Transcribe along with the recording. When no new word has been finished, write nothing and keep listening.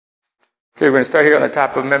Okay, we're going to start here on the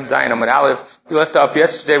top of Mem Zayin Amud Aleph. We left off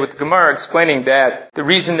yesterday with the Gemara explaining that the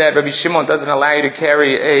reason that Rabbi Shimon doesn't allow you to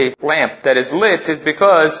carry a lamp that is lit is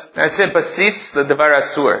because, I said, basis the davar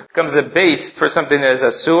asur becomes a base for something that is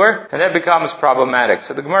asur, and that becomes problematic.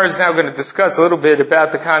 So the Gemara is now going to discuss a little bit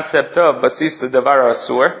about the concept of basis the davar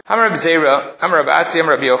asur. Amar Rabbi Zera, Amar Rabbi Asi,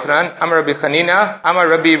 Amar Rabbi Yochanan, Amar Rabbi Chanina, Amar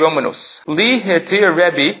Rabbi Romanus. Li hetir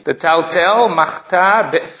Rebbe the taltel machta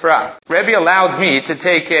be'fra. Rebbe allowed me to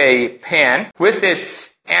take a pan with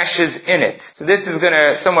its ashes in it. So this is going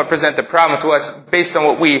to somewhat present a problem to us based on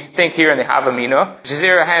what we think here in the Havamina.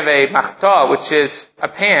 Jazira have a machta, which is a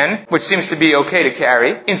pan, which seems to be okay to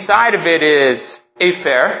carry. Inside of it is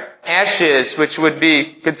afer, ashes, which would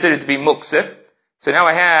be considered to be muktzeh. So now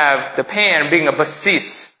I have the pan being a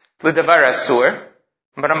basis, l'davar asur,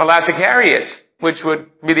 but I'm allowed to carry it, which would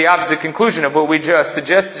be the opposite conclusion of what we just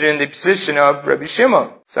suggested in the position of Rabbi Shimon.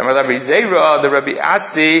 Samar Rabbi Zera, the Rabbi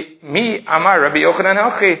Asi, mi amar Rabbi Yochanan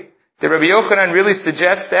halchi. Did Rabbi Yochanan really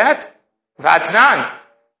suggest that? Vatnan.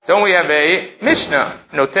 Don't we have a Mishnah?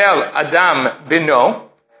 Notel Adam bino,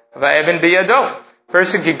 va'even biyado.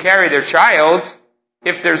 Person can carry their child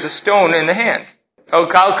if there's a stone in the hand. O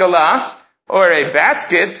kalkala, or a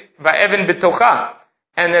basket, va'even bitocha.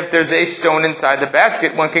 And if there's a stone inside the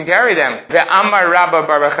basket, one can carry them. Ve'amar Rabba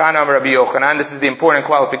Bar Bachana Rabbi Yochanan. This is the important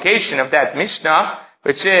qualification of that Mishnah,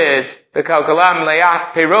 which is the kalkalam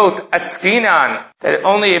layat perot askinan. That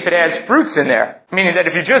only if it has fruits in there. Meaning that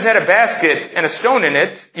if you just had a basket and a stone in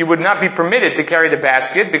it, you would not be permitted to carry the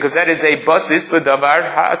basket because that is a basis l'davar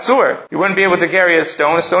ha'asur. You wouldn't be able to carry a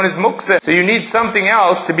stone. A stone is muktzeh. So you need something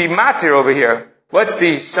else to be matir over here. What's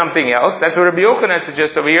the something else? That's what Rabbi Yochanan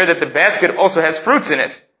suggests over here, that the basket also has fruits in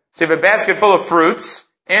it. So you have a basket full of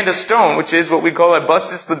fruits and a stone, which is what we call a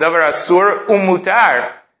basis l'davar asur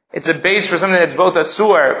umutar. It's a base for something that's both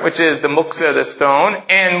asur, which is the muktzeh, the stone,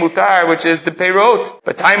 and mutar, which is the peirot.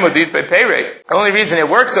 But taimodit by peirot. The only reason it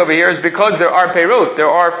works over here is because there are peirot, there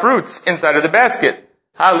are fruits inside of the basket.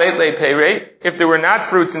 Ha leitle peirot. If there were not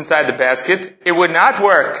fruits inside the basket, it would not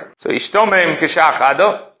work. So ishtomerim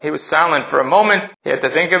kishachado. He was silent for a moment. He had to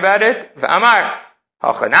think about it. V'amar,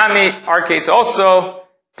 hachanami, our case also,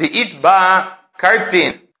 ti'it ba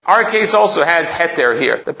kartin. Our case also has heter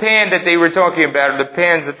here. The pan that they were talking about, the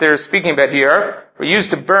pans that they're speaking about here, were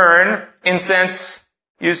used to burn incense,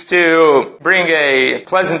 used to bring a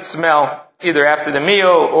pleasant smell, either after the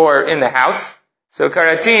meal or in the house. So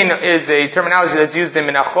karatin is a terminology that's used in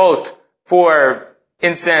menachot for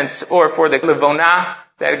incense or for the levona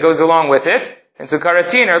that goes along with it. And so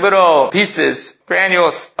karatin are little pieces,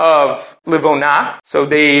 granules of livona. So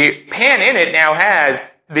the pan in it now has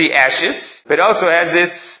the ashes, but also has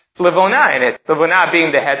this livona in it. Livona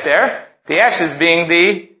being the heter, the ashes being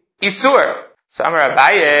the isur. So Amar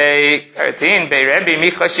Abaye, karatin be Rebbe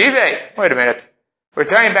michashive. Wait a minute. We're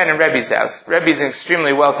talking about in Rebbe's house. Rebbe's an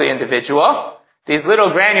extremely wealthy individual. These little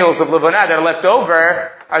granules of livona that are left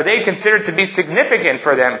over, are they considered to be significant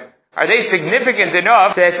for them? Are they significant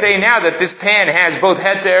enough to say now that this pan has both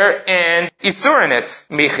heter and isur in it?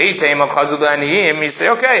 You say,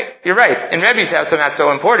 okay, you're right. In Rebbe's house, they're not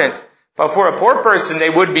so important. But for a poor person, they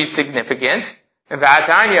would be significant. In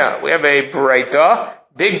V'atanya, we have a breita,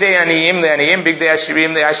 big day aniyim le'aniyim, big day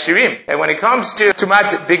ashirim le'ashirim. And when it comes to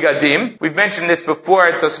tumat bigadim, we've mentioned this before.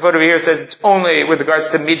 Tosafot over here says it's only with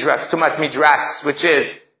regards to midras, tumat midras, which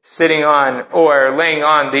is sitting on or laying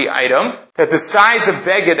on the item, that the size of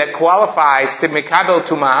beged that qualifies to mikabel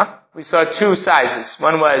tuma, we saw two sizes.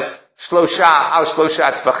 One was shlosha al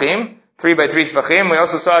shlosha tfachim, 3 by 3 tfachim. We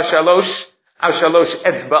also saw shalosh al shalosh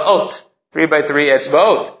etzbaot, 3 by 3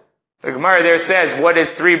 etzbaot. The Gemara there says, what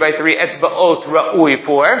is 3 by 3 etzbaot ra'ui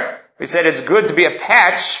for? We said it's good to be a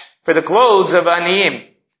patch for the clothes of aniyim.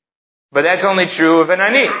 But that's only true of an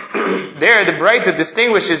ani. There, the Breita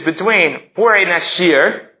distinguishes between, for a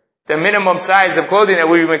nashir, the minimum size of clothing that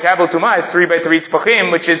we mekabel tuma is 3 by 3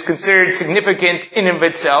 tefachim, which is considered significant in and of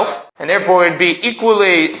itself, and therefore it would be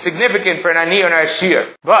equally significant for an ani or an ashir.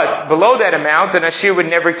 But below that amount, an ashir would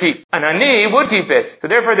never keep. An ani would keep it. So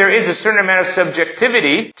therefore there is a certain amount of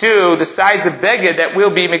subjectivity to the size of beged that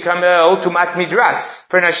will be mekabel tumat midras.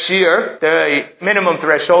 For an ashir, the minimum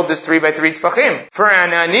threshold is 3 by 3 tefachim. For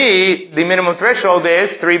an ani, the minimum threshold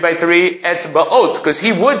is 3 by 3 etzbaot, because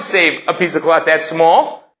he would save a piece of cloth that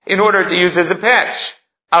small in order to use as a patch.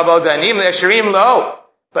 But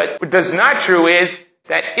what is not true is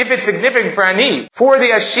that if it's significant for ani, for the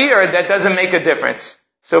ashir, that doesn't make a difference.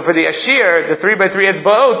 So for the ashir, the 3 by 3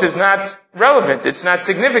 etzbaot is not relevant. It's not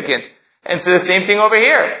significant. And so the same thing over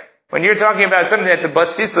here. When you're talking about something that's a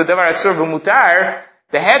basis l'davar asur v'mutar,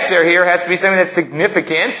 the heter here has to be something that's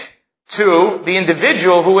significant to the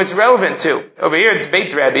individual who it's relevant to. Over here it's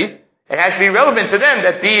Beit Rebbe. It has to be relevant to them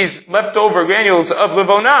that these leftover granules of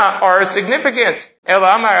Levona are significant.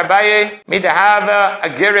 Ela Amar Abaye midahava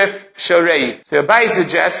agerif shorei. So Abaye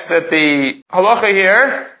suggests that the halacha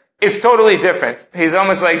here is totally different. He's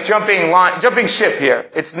almost like jumping ship here.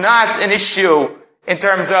 It's not an issue in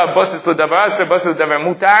terms of basis l'davas or basis l'davar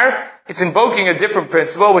mutar. It's invoking a different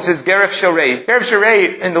principle, which is gerif shorei. Gerif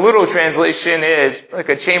shorei in the literal translation is like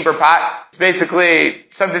a chamber pot. It's basically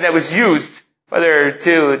something that was used whether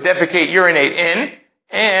to defecate, urinate in,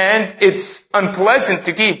 and it's unpleasant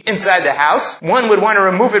to keep inside the house. One would want to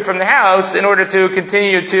remove it from the house in order to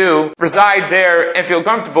continue to reside there and feel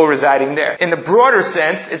comfortable residing there. In the broader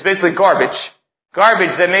sense, it's basically garbage.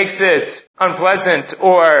 Garbage that makes it unpleasant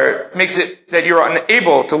or makes it that you're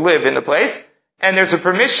unable to live in the place. And there's a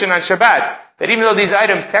permission on Shabbat that even though these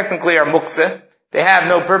items technically are muktzeh, they have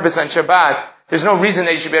no purpose on Shabbat, there's no reason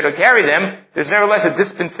that you should be able to carry them. There's nevertheless a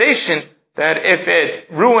dispensation that if it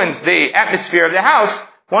ruins the atmosphere of the house,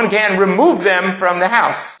 one can remove them from the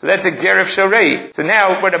house. So that's a gerif shorei. So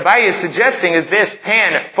now what Abaye is suggesting is this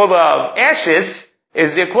pan full of ashes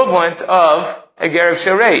is the equivalent of a gerif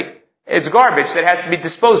shorei. It's garbage that has to be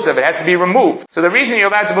disposed of. It has to be removed. So the reason you're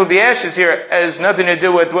allowed to move the ashes here has nothing to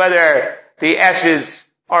do with whether the ashes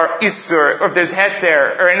are isur, or if there's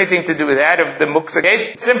heter, or anything to do with that, of the muksa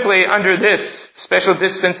case. Simply under this special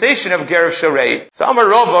dispensation of gerif shorei. So Amar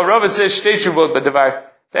Rava says, shtei shuvot b'davar.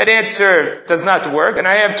 That answer does not work, and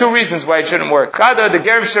I have two reasons why it shouldn't work. Chada, the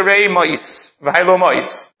gerif shorei mois, v'hailo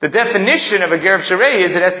mois. The definition of a gerif shorei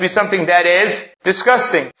is it has to be something that is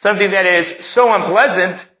disgusting. Something that is so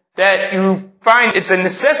unpleasant that you find it's a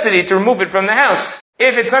necessity to remove it from the house.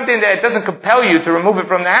 If it's something that doesn't compel you to remove it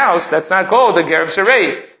from the house, that's not called a gerif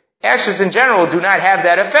shorei. Ashes in general do not have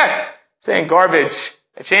that effect. Saying garbage,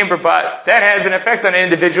 a chamber pot, that has an effect on an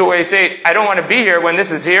individual where you say, I don't want to be here when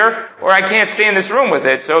this is here, or I can't stay in this room with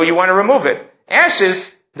it, so you want to remove it.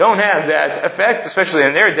 Ashes don't have that effect, especially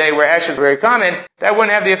in their day where ashes were very common. That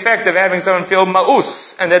wouldn't have the effect of having someone feel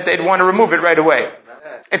ma'us, and that they'd want to remove it right away.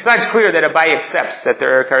 It's not clear that Abaye accepts that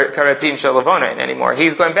there are karatim shalavona anymore.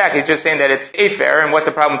 He's going back, he's just saying that it's afer, and what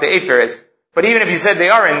the problem with the afer is. But even if you said they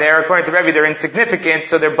are in there, according to Rebbe, they're insignificant,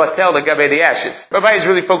 so they're batel legabe the ashes. Rabbi is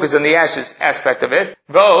really focused on the ashes aspect of it.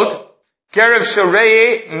 Vod, gerif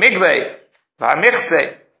shorei migle,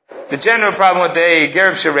 v'amichse. The general problem with the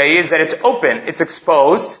gerif shorei is that it's open, it's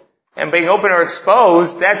exposed, and being open or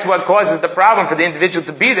exposed, that's what causes the problem for the individual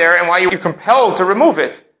to be there, and why you're compelled to remove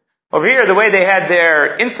it. Over here, the way they had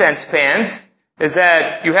their incense pans is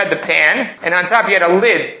that you had the pan, and on top you had a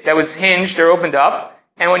lid that was hinged or opened up,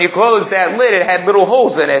 and when you closed that lid, it had little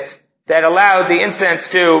holes in it that allowed the incense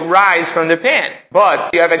to rise from the pan.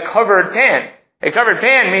 But you have a covered pan. A covered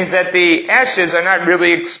pan means that the ashes are not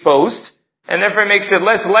really exposed, and therefore it makes it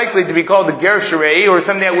less likely to be called a gerif shorei, or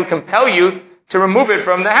something that would compel you to remove it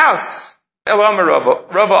from the house.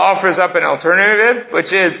 Rava offers up an alternative,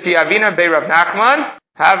 which is ki avina be Rav Nachman,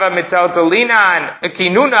 hava mitaltalinan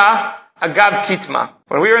kinuna agav kitma.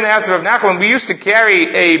 When we were in the house of Rav Nachman, we used to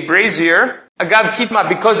carry a brazier agav kitma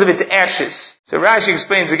because of its ashes. So Rashi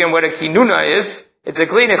explains again what a kinuna is. It's a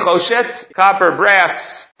kli nechoshet, copper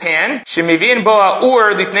brass pan, shemivin bo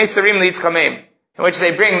ha'ur lifnei sarim litzchamem, in which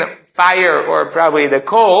they bring the fire or probably the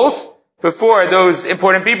coals before those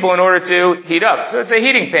important people in order to heat up. So it's a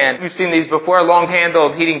heating pan. We've seen these before, a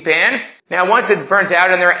long-handled heating pan. Now once it's burnt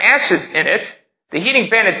out and there are ashes in it, the heating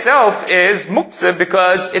pan itself is muktzeh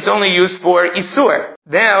because it's only used for isur.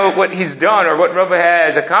 Now what he's done, or what Rava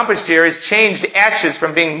has accomplished here, is changed ashes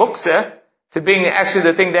from being muktzeh to being actually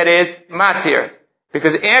the thing that is matir.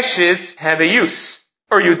 Because ashes have a use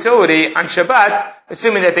or utility on Shabbat,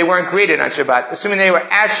 assuming that they weren't created on Shabbat. Assuming they were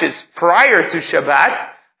ashes prior to Shabbat,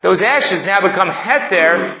 those ashes now become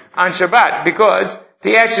heter on Shabbat because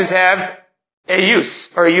the ashes have a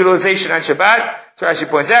use or a utilization on Shabbat. So Rashi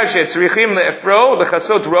points out, she'etzrichim le'efro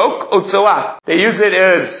lechasot rok otzolah. They use it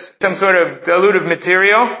as some sort of dilutive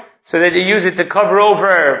material, so that they use it to cover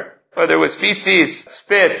over, whether it was feces,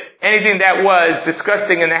 spit, anything that was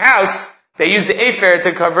disgusting in the house. They use the afer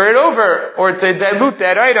to cover it over, or to dilute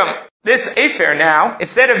that item. This afer now,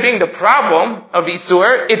 instead of being the problem of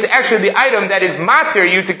isur, it's actually the item that is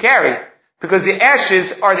matir you to carry, because the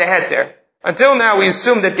ashes are the heter. Until now, we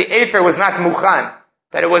assumed that the afer was not mukhan,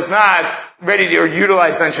 that it was not ready to or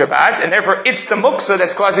utilized on Shabbat, and therefore it's the muksa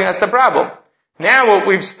that's causing us the problem. Now what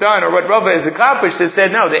we've done, or what Rava has accomplished, is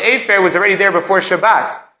said, no, the afer was already there before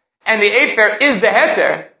Shabbat. And the afer is the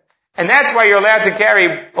heter. And that's why you're allowed to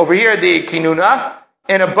carry over here the kinuna,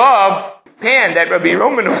 and above pan that Rabbi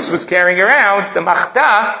Romanus was carrying around, the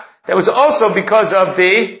machta, that was also because of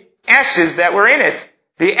the ashes that were in it.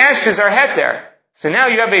 The ashes are heter. So now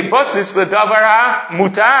you have a basis l'davar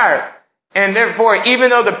mutar. And therefore, even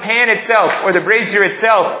though the pan itself, or the brazier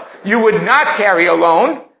itself, you would not carry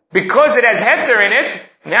alone, because it has heter in it,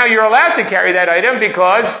 now you're allowed to carry that item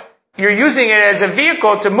because you're using it as a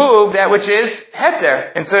vehicle to move that which is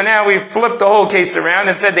heter. And so now we've flipped the whole case around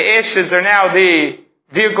and said the ashes are now the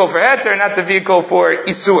vehicle for heter, not the vehicle for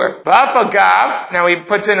isur. V'afagav, now he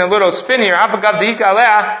puts in a little spin here, afagav d'ika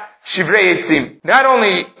alea shivrei etzim. Not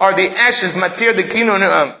only are the ashes matir the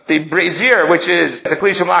kinun, the brazier, which is a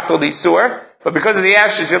kli shemachto d'isur, but because of the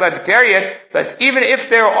ashes you're allowed to carry it, but even if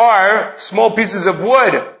there are small pieces of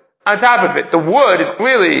wood on top of it, the wood is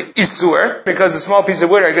clearly isur, because the small pieces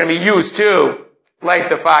of wood are going to be used to light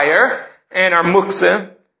the fire, and are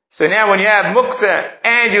muksa. So now when you have muksa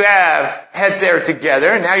and you have heter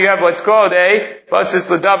together, now you have what's called a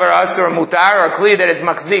basis l'davar asur mutar, or a kli that is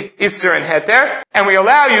makzik isur and heter, and we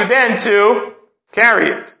allow you then to carry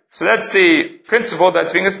it. So that's the principle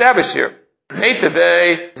that's being established here.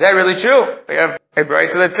 Meitave, is that really true? We have a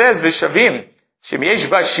braita that says, v'shavim, shem yesh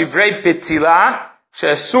ba shivrei petila,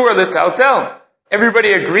 she'asur l'tautel.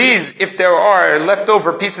 Everybody agrees if there are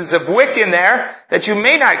leftover pieces of wick in there, that you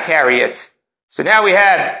may not carry it. So now we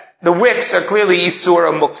have, the wicks are clearly isur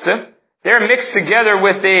or muksa. They're mixed together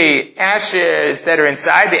with the ashes that are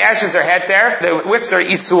inside. The ashes are heter, the wicks are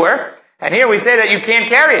isur. And here we say that you can't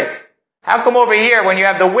carry it. How come over here, when you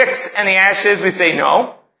have the wicks and the ashes, we say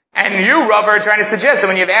no? And you, Rav, are trying to suggest that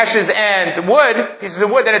when you have ashes and wood, pieces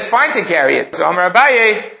of wood, then it's fine to carry it. So Amar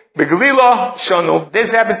Abaye, Begalila Shonu.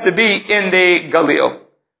 This happens to be in the Galil.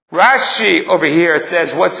 Rashi over here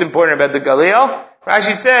says what's important about the Galil.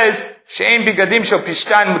 Rashi says, She'en bigadim shel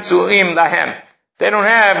pishtan mutzulim lahem. They don't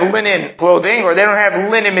have linen clothing, or they don't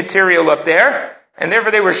have linen material up there, and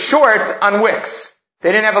therefore they were short on wicks.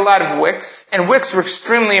 They didn't have a lot of wicks, and wicks were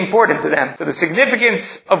extremely important to them. So the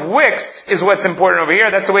significance of wicks is what's important over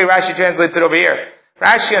here. That's the way Rashi translates it over here.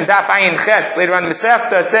 Rashi on Daf Ayin Chet, later on the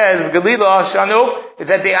Masechta, says, Galila Shanu, is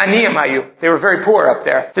that they aniyim hayu. They were very poor up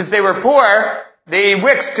there. Since they were poor, the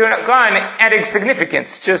wicks took on adding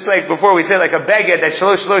significance. Just like before we say like a beged that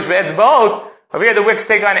shalosh be'etz ba'ot, over here the wicks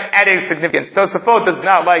take on adding significance. Tosafot does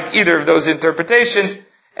not like either of those interpretations.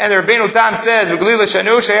 And the Rabbeinu Tam says, Galila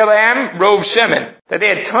Shanu she'elahem rov shemen, that they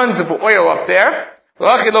had tons of oil up there.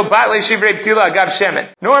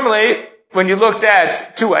 Normally, when you looked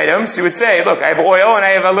at two items, you would say, look, I have oil and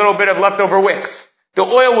I have a little bit of leftover wicks. The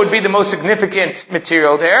oil would be the most significant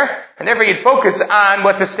material there, and therefore you'd focus on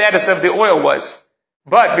what the status of the oil was.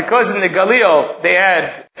 But because in the Galil they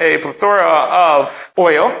had a plethora of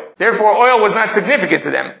oil, therefore oil was not significant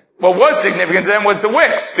to them. What was significant to them was the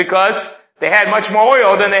wicks, because they had much more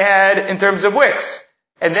oil than they had in terms of wicks.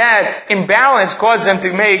 And that imbalance caused them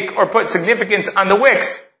to make or put significance on the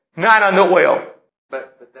wicks, not on the oil.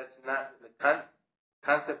 But that's not the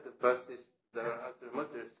concept of basis. The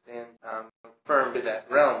Mutter stands firm to that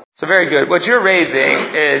realm. So very good. What you're raising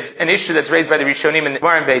is an issue that's raised by the Rishonim in the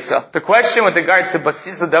Gemara and Beitza. The question with regards to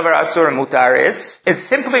basis l'davar asur and mutar is, it's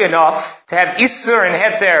simply enough to have isur and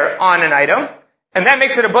heter on an item, and that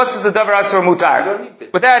makes it a basis l'davar asur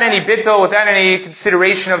mutar. Without any bittul, without any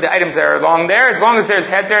consideration of the items that are along there, as long as there's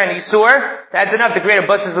heter and isur, that's enough to create a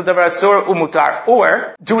basis l'davar asur umutar.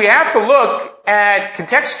 Or, do we have to look at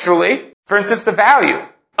contextually, for instance, the value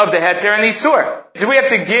of the heter and the isur? Do we have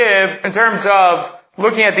to give, in terms of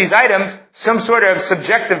looking at these items, some sort of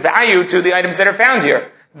subjective value to the items that are found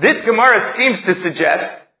here? This Gemara seems to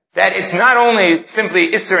suggest that it's not only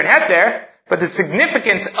simply isur and heter, but the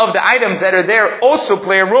significance of the items that are there also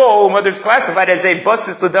play a role in whether it's classified as a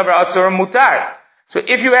basis l'davar asur or mutar. So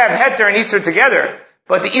if you have heter and isur together,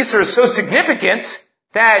 but the isur is so significant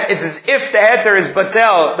that it's as if the heter is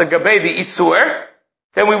batel, the gabay, the isur,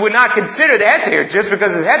 then we would not consider the heter. Just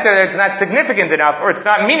because it's heter, it's not significant enough, or it's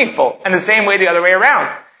not meaningful. And the same way the other way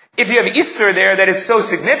around. If you have isur there that is so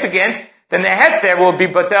significant, then the heter will be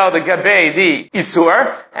batel, the gabay, the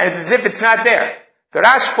isur, and it's as if it's not there. The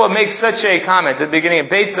Rashba makes such a comment at the beginning of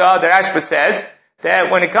Beitza. The Rashba says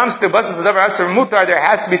that when it comes to basis l'davar asur mutar, there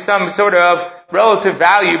has to be some sort of relative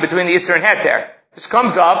value between the isur and heter. This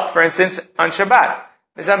comes up, for instance, on Shabbat.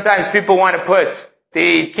 Sometimes people want to put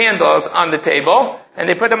the candles on the table, and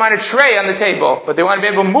they put them on a tray on the table, but they want to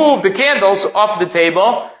be able to move the candles off the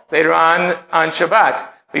table later on Shabbat.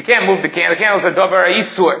 But you can't move the candles. The candles are davar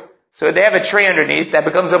isur. So they have a tray underneath that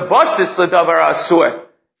becomes a basis l'davar asur.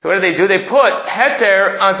 So what do? They put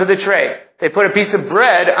heter onto the tray. They put a piece of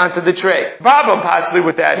bread onto the tray. The problem possibly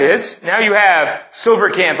with that is, now you have silver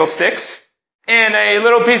candlesticks and a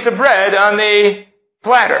little piece of bread on the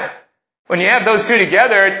platter. When you have those two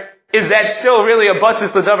together, is that still really a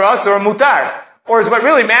basis l'davar asur or mutar? Or is what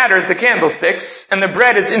really matters the candlesticks, and the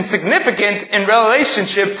bread is insignificant in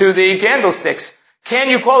relationship to the candlesticks? Can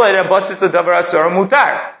you call it a basis l'davar asur or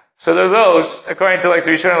mutar? So there are those, according to like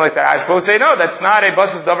the Rishonim, like the Rashba, who say, no, that's not a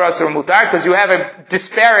basis l'davar asur or mutar, because you have a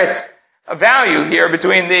disparate value here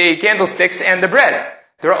between the candlesticks and the bread.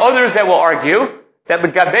 There are others that will argue that the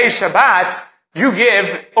Gabei Shabbat, you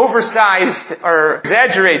give oversized or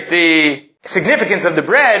exaggerate the significance of the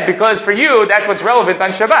bread because for you, that's what's relevant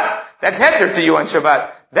on Shabbat. That's heter to you on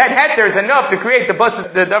Shabbat. That heter is enough to create the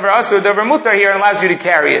davar asur, davar mutar here and allows you to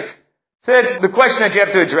carry it. So that's the question that you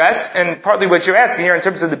have to address, and partly what you're asking here in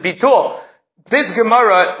terms of the bitul. This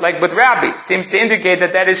Gemara, like with Rabbi, seems to indicate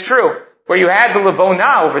that that is true. Where you had the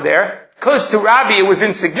levona over there, because to Rabbi it was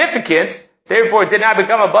insignificant, therefore it did not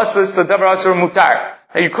become a basis the davar asur mutar.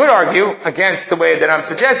 Now you could argue, against the way that I'm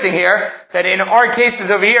suggesting here, that in our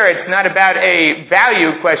cases over here, it's not about a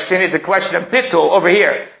value question, it's a question of bittul over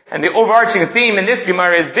here. And the overarching theme in this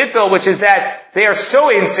Gemara is bittul, which is that they are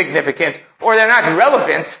so insignificant, or they're not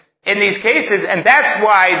relevant in these cases, and that's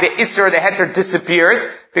why the Isser, the Heter disappears,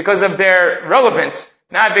 because of their relevance,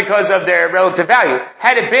 not because of their relative value.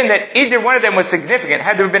 Had it been that either one of them was significant,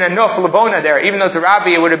 had there been enough Labona there, even though to Rabbi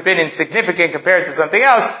it would have been insignificant compared to something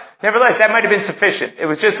else, nevertheless, that might have been sufficient. It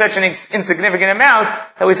was just such an insignificant amount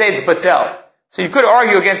that we say it's batel. So you could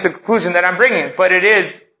argue against the conclusion that I'm bringing, but it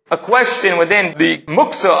is a question within the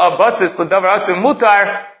muksa of basis l'davar asur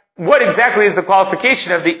mutar. What exactly is the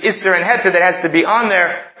qualification of the Isser and Heter that has to be on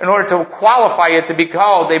there in order to qualify it to be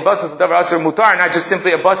called a basis l'davar asur mutar, not just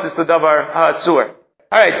simply a basis l'davar asur?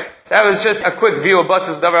 Alright, that was just a quick view of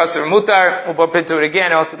basis l'davar asur mutar. We'll bump into it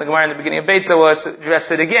again. Also, the Gemara in the beginning of Beitza will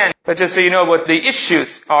address it again. But just so you know what the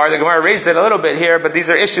issues are, the Gemara raised it a little bit here, but these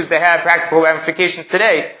are issues that have practical ramifications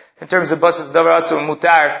today in terms of basis l'davar asur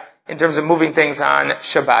mutar, in terms of moving things on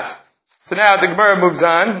Shabbat. So now the Gemara moves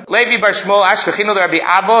on. Levi bar Shmuel ashkechinu Rabbi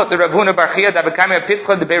Avo the Ravuna bar Chia da bekame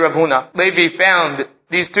pitcha de Ravuna. Levi found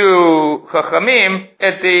these two chachamim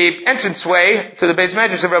at the entranceway to the Beis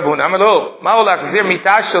Medrash of Ravuna. Amalo ma'olach zir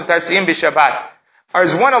mitash shel tarsiim b'Shabbat.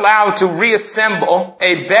 Is one allowed to reassemble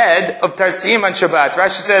a bed of tarsiim on Shabbat?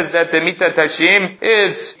 Rashi says that the mita tarsiim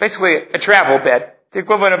is basically a travel bed. The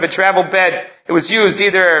equivalent of a travel bed. It was used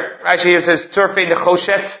either, Rashi here says, turfei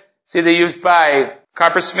nechoshet. It's either used by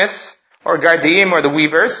coppersmiths or gardiim or the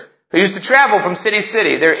weavers. They used to travel from city to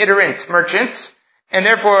city. They're itinerant merchants. And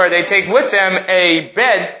therefore they take with them a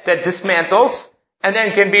bed that dismantles and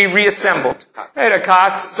then can be reassembled. Right, a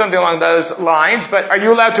cot, something along those lines. But are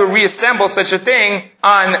you allowed to reassemble such a thing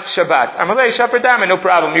on Shabbat? Amalei shaperdame, no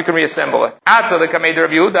problem, you can reassemble it. Ato the kamed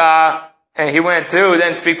Rav Yehuda, and he went to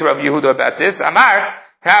then speak to Rav Yehuda about this. Amar,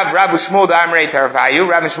 have Rav Shmuel da Amrei Tarvayu.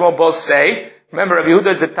 Rav and Shmuel both say, remember Rav Yehuda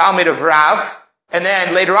is a Talmud of Rav, and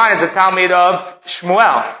then later on is a Talmud of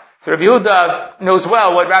Shmuel. So Rav Yehuda knows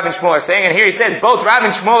well what Rav and Shmuel are saying, and here he says, both Rav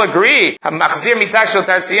and Shmuel agree.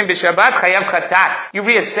 You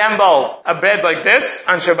reassemble a bed like this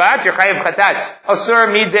on Shabbat, you're chayav chatat.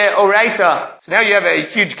 Osur mide oraita. So now you have a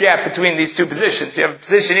huge gap between these two positions. You have a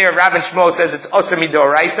position here, Rav and Shmuel says it's osur mide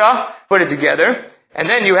oraita. Put it together. And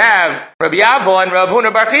then you have Rabbi Avo and Rav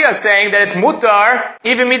Huna bar Chia saying that it's mutar,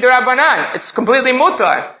 even midrabanan. It's completely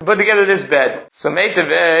mutar to put together this bed. So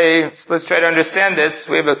meitevei, let's try to understand this.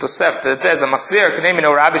 We have a Tosefta that says, "Amachzir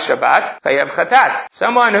k'neimino Rabbi Shabbat chayav chatat."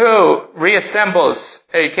 Someone who reassembles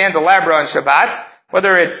a candelabra on Shabbat,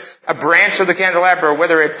 whether it's a branch of the candelabra or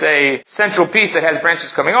whether it's a central piece that has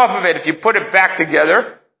branches coming off of it, if you put it back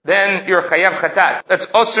together, then you're chayav chatat. That's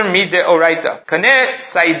osur mide oraita. Kaneh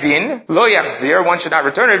saidin lo yachzir. One should not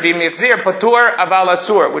return it. V'michzir patur aval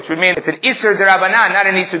asur, which would mean it's an isur derabanan, not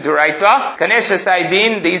an isur deraita. Kaneh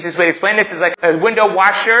saidin. The easiest way to explain this is like a window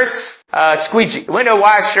washer's squeegee. The window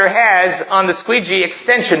washer has on the squeegee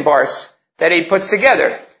extension bars that he puts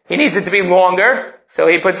together. He needs it to be longer, so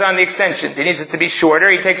he puts on the extensions. He needs it to be shorter.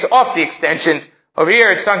 He takes off the extensions. Over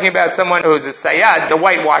here, it's talking about someone who's a sayad, the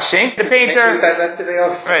whitewashing. The painter,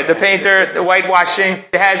 right, the painter, the whitewashing,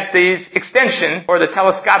 it has these extension, or the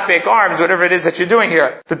telescopic arms, whatever it is that you're doing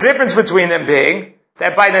here. The difference between them being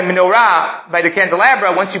that by the menorah, by the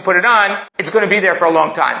candelabra, once you put it on, it's going to be there for a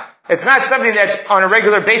long time. It's not something that's on a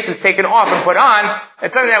regular basis taken off and put on.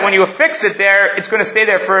 It's something that when you affix it there, it's going to stay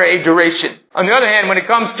there for a duration. On the other hand, when it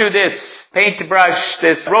comes to this paintbrush,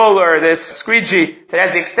 this roller, this squeegee that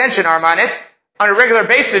has the extension arm on it, on a regular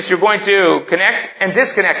basis, you're going to connect and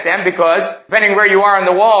disconnect them because depending where you are on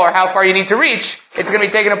the wall or how far you need to reach, it's going to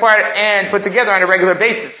be taken apart and put together on a regular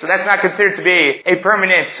basis. So that's not considered to be a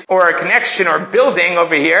permanent or a connection or building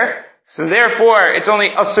over here. So therefore, it's only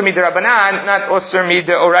Osur Midrabanan, not Osur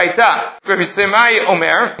Midoraita. Rabbi Semai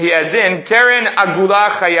Omer, he adds in, Keren Agula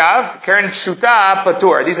Chayav, Keren Pshuta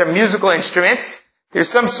Patur. These are musical instruments. There's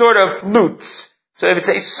some sort of flutes. So if it's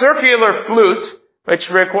a circular flute,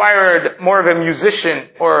 which required more of a musician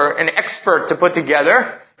or an expert to put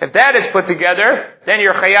together, if that is put together, then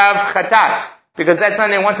you're Chayav Chatat. Because that's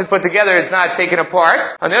something, once it's put together, it's not taken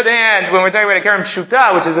apart. On the other hand, when we're talking about a Keren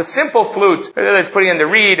Pshuta, which is a simple flute, whether it's putting in the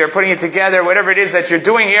reed or putting it together, whatever it is that you're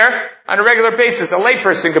doing here, on a regular basis, a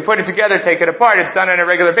layperson could put it together, take it apart. It's done on a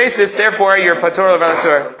regular basis, therefore you're Patur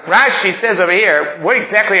L'Valasur. Rashi says over here, what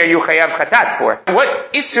exactly are you Chayav Chatat for?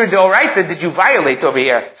 What Isur D'Oraita did you violate over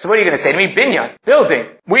here? So what are you going to say to me? Binyan. Building.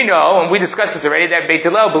 We know, and we discussed this already, that Beit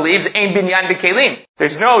Hillel believes Ein Binyan B'Kelim.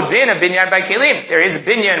 There's no din of Binyan by Kelim. There is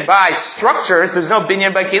Binyan by structures, there's no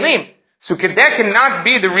Binyan by Kelim. So that cannot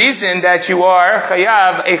be the reason that you are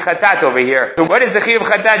Chayav a Chatat over here. So what is the Chayav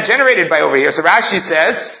Chatat generated by over here? So Rashi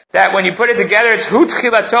says that when you put it together, it's Hu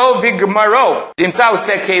Tchilato V'Gmaro Imsau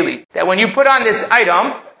Sekeli. That when you put on this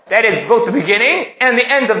item, that is both the beginning and the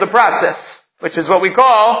end of the process, which is what we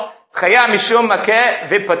call Chayav Mishum Makeh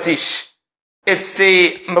V'Patish. It's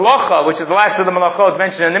the Melacha, which is the last of the Melachot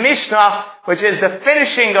mentioned in the Mishnah, which is the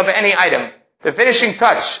finishing of any item. The finishing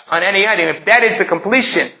touch on any item. If that is the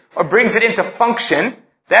completion, or brings it into function,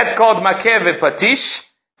 that's called Makeh V'Patish,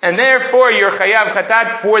 and therefore you're Chayav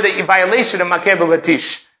Chatat for the violation of Makeh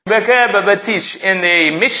V'Patish. Makeh V'Patish in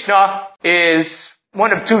the Mishnah is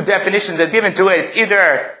one of two definitions that's given to it. It's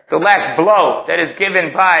either the last blow that is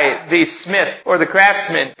given by the smith or the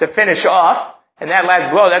craftsman to finish off, and that last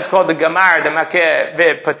blow, that's called the Gamar, the Makeh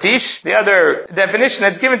V'Patish. The other definition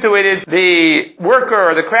that's given to it is the worker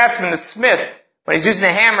or the craftsman, the smith, when he's using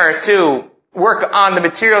a hammer to work on the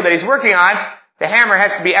material that he's working on, the hammer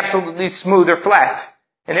has to be absolutely smooth or flat.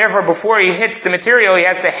 And therefore, before he hits the material, he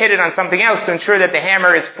has to hit it on something else to ensure that the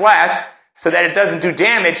hammer is flat so that it doesn't do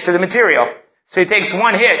damage to the material. So he takes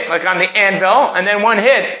one hit, like on the anvil, and then one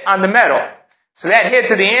hit on the metal. So that hit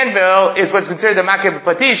to the anvil is what's considered the Makeh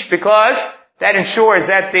V'Patish, because that ensures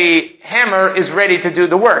that the hammer is ready to do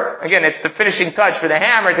the work. Again, it's the finishing touch for the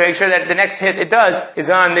hammer to make sure that the next hit it does is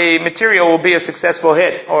on the material will be a successful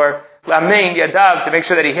hit, or Lamein Yadav, to make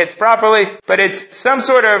sure that he hits properly. But it's some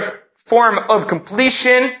sort of form of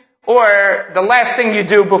completion, or the last thing you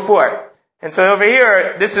do before. And so over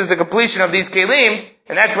here, this is the completion of these kelim,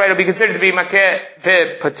 and that's why it'll be considered to be Makeh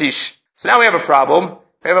V'Patish. So now we have a problem.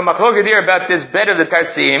 We have a machloket here about this bed of the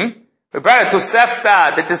Tarsim. We brought a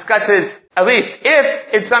Tosefta that discusses, at least,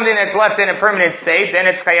 if it's something that's left in a permanent state, then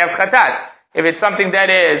it's Chayav Chatat. If it's something that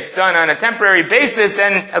is done on a temporary basis,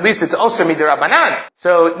 then at least it's also Midrabanan.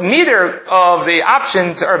 So neither of the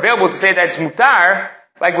options are available to say that it's Mutar,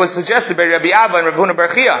 like was suggested by Rabbi Abba and Rav Huna bar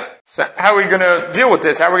Chia. So how are we going to deal with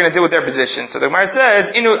this? How are we going to deal with their position? So the Gemara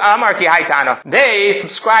says, Inu Amar Ki Hai Tana. They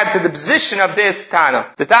subscribe to the position of this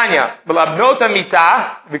Tana. The Tanya, Melabnota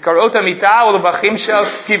Mita, Vikarota Mita, Ulevachim Shel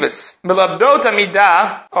Skivas. Melabnota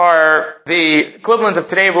Mita are the equivalent of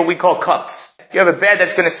today what we call cups. You have a bed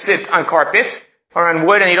that's going to sit on carpet or on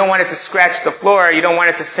wood, and you don't want it to scratch the floor, you don't want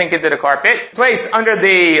it to sink into the carpet. Place under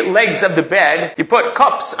the legs of the bed, you put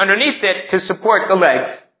cups underneath it to support the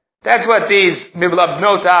legs. That's what these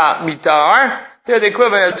miblabnota mita are. They're the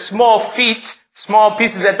equivalent of small feet, small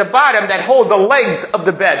pieces at the bottom that hold the legs of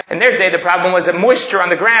the bed. In their day, the problem was that moisture on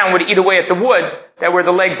the ground would eat away at the wood that were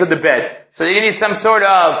the legs of the bed. So they needed some sort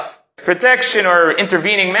of protection or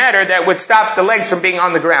intervening matter that would stop the legs from being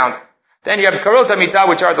on the ground. Then you have karot amita,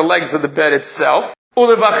 which are the legs of the bed itself.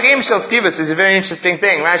 Ulevachim shel skivas is a very interesting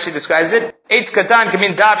thing. Rashi describes it. Eitz katan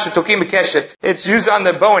kamin dav shetokim b'keshet. It's used on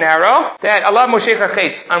the bow and arrow that alav moshecha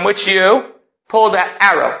chetz, on which you pull the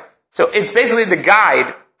arrow. So it's basically the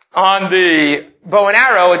guide on the bow and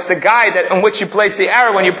arrow. It's the guide that on which you place the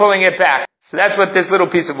arrow when you're pulling it back. So that's what this little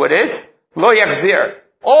piece of wood is. Lo yachzir.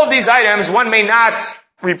 All of these items one may not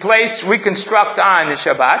replace, reconstruct on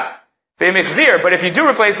Shabbat. But if you do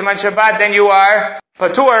replace them on Shabbat, then you are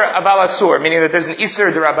patur aval asur, meaning that there's an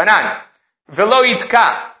isur d'Rabbanan. Velo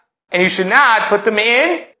yitka, and you should not put them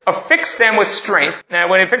in or fix them with strength. Now,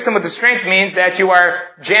 when you fix them with the strength means that you are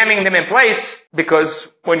jamming them in place,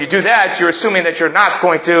 because when you do that, you're assuming that you're not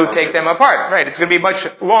going to take them apart. Right? It's going to be much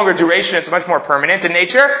longer duration. It's much more permanent in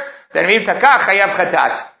nature. Then mim taka chayav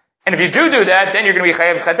chatat. And if you do that, then you're going to be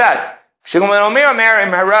chayav chatat. If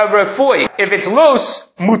it's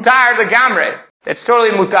loose, mutar legamre. That's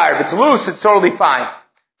totally mutar. If it's loose, it's totally fine.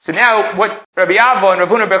 So now, what Rabbi Avo and Rav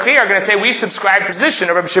Huna bar Chia are going to say, we subscribe to the position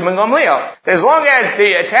of Rabbi Shimon Gamliel. That as long as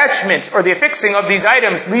the attachment or the affixing of these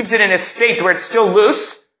items leaves it in a state where it's still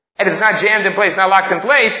loose, and it's not jammed in place, not locked in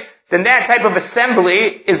place, then that type of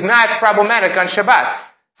assembly is not problematic on Shabbat.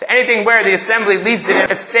 So anything where the assembly leaves it in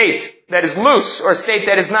a state that is loose or a state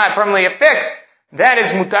that is not permanently affixed, that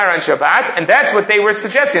is mutar on Shabbat, and that's what they were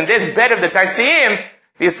suggesting. This bed of the Tarsiim,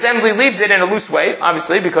 the assembly leaves it in a loose way,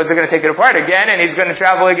 obviously, because they're going to take it apart again, and he's going to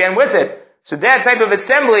travel again with it. So that type of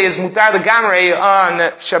assembly is mutar legamrei on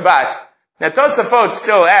Shabbat. Now Tosafot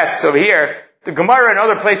still asks over here, the Gemara in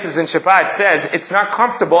other places in Shabbat says it's not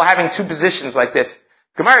comfortable having two positions like this.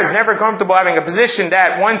 Gemara is never comfortable having a position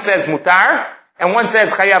that one says mutar, and one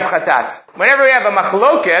says chayav chatat. Whenever we have a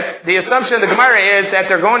machloket, the assumption of the Gemara is that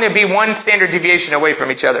they're going to be one standard deviation away from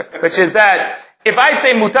each other, which is that if I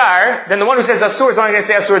say mutar, then the one who says asur is only going to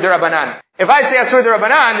say asur d'Rabbanan. If I say asur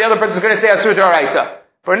d'Rabbanan, the other person is going to say asur d'Oraita.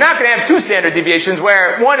 We're not going to have two standard deviations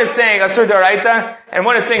where one is saying asur d'Oraita and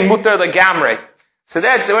one is saying mutar legamrei. So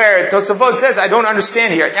that's where Tosafot says, I don't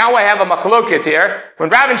understand here. Now I have a machloket here. When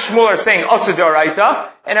Rav and Shmuel are saying asur d'Oraita,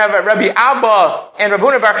 and Rabbi Abba and Rav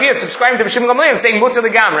Huna bar Chia subscribing to B'Shimon Gamliel and saying mutar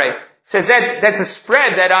legamrei. Says that's a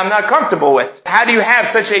spread that I'm not comfortable with. How do you have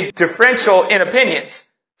such a differential in opinions?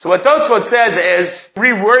 So what Tosafot says is,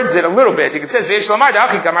 rewords it a little bit. It says, V'yesh lamar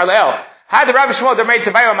da'achi kamar le'el. Had the Rav Shmuel d'mei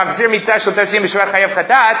tavayo machzir mitah shel tarsiim b'shavat chayav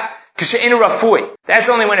chatat, k'she'enu rafui. That's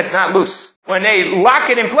only when it's not loose. When they lock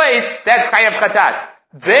it in place, that's chayav chatat.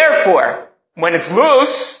 Therefore, when it's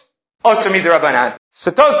loose, osur midrabanan. So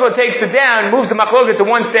Tosafot takes it down, moves the machloket to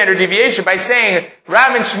one standard deviation by saying,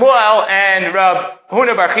 Rav and Shmuel and Rav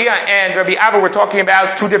Huna bar Chia and Rabbi Abba were talking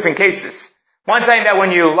about two different cases. One time that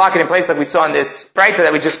when you lock it in place, like we saw in this Breita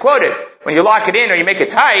that we just quoted, when you lock it in or you make it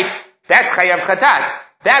tight, that's chayav chatat.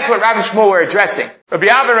 That's what Rav and Shmuel were addressing. Rabbi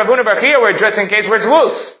Abba and Rav Huna bar Chia were addressing a case where it's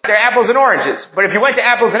loose. They're apples and oranges. But if you went to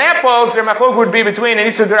apples and apples, their machlok would be between an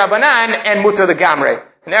isur d'Rabbanan and mutar legamrei.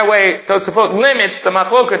 And that way, Tosafot limits the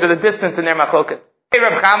machloket to the distance in their machloket.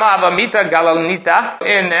 Rav Chama avamita galalnita.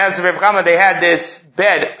 In as Rav Chama, they had this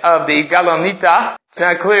bed of the galalnita. It's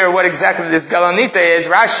not clear what exactly this galalnita is.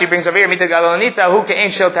 Rashi brings over here mita galalnita hu ke'ein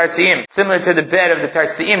shel tarsiim, similar to the bed of the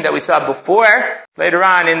tarsiim that we saw before. Later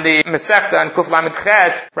on in the Masechta on Kuf Lamed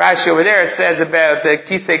Chet, Rashi over there says about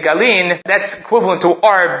kisei galin. That's equivalent to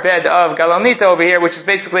our bed of galalnita over here, which is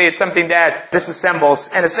basically it's something that disassembles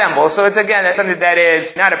and assembles. So it's again that's something that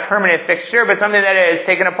is not a permanent fixture, but something that is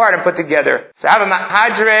taken apart and put together. So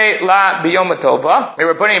hadre la biyom tova. They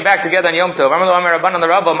were putting it back together on Yom Tov.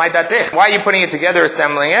 Why are you putting it together?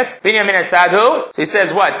 Assembling it. So he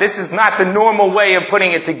says what? This is not the normal way of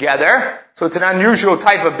putting it together. So it's an unusual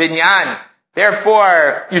type of binyan.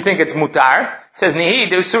 Therefore, you think it's mutar. It says, Nihi,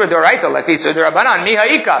 de'usur d'oraita, like isur d'Rabbanan,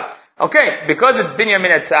 mihaika. Okay, because it's binyan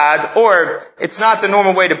min atzad, or it's not the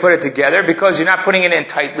normal way to put it together, because you're not putting it in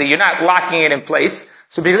tightly, you're not locking it in place.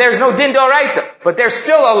 So there's no din d'oraita. But there's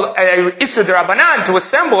still a isur d'Rabbanan to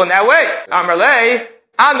assemble in that way. Amar lei,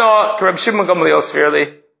 ano, to Reb Shimon Gamliel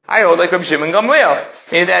severely. I hold like Rabbi Shimon Gamliel.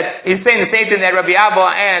 Meaning that he's saying the same thing that Rabbi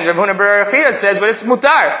Abba and Rav Huna bar Chia says, but it's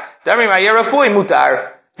mutar.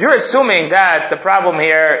 Mutar. You're assuming that the problem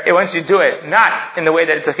here, once you do it, not in the way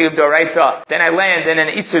that it's a chiyuv d'oraita, then I land in an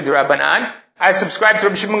isur d'Rabbanan. I subscribe to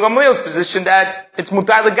Rabbi Shimon Gamliel's position that it's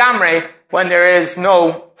mutar legamrei when there is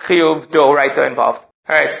no chiyuv d'oraita involved.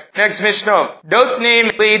 Alright, next Mishnah.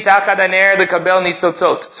 Dotnim li tachad haner lekabel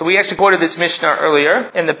nitzotzot. So we actually quoted this Mishnah earlier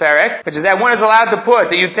in the Perek, which is that one is allowed to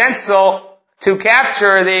put a utensil to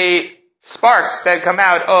capture the sparks that come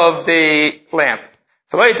out of the lamp.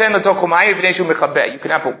 You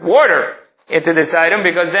cannot put water into this item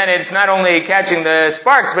because then it's not only catching the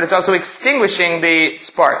sparks, but it's also extinguishing the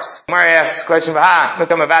sparks. Mari asks question,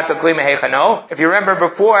 if you remember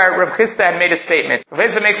before, Rav Chisda had made a statement. Rav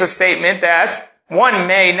Chisda makes a statement that one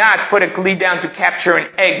may not put a kli down to capture an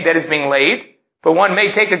egg that is being laid, but one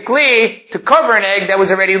may take a kli to cover an egg that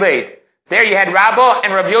was already laid. There you had Rabbah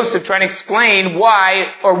and Rav Yosef trying to explain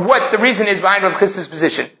why, or what the reason is behind Rav Chisda's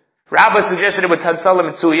position. Rabbah suggested it was Hatzala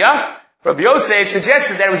Mitzuya. Rav Yosef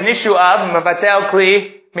suggested that it was an issue of Mavatel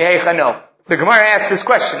Kli Mehechano. The Gemara asked this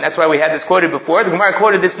question. That's why we had this quoted before. The Gemara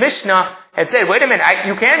quoted this Mishnah and said, wait a minute,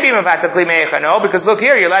 you can be Mavatel Kli Mehechano because look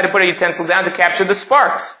here, you're allowed to put a utensil down to capture the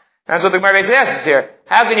sparks. That's what the Gemara basically asks here.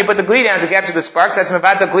 How can you put the kli down to capture the sparks? That's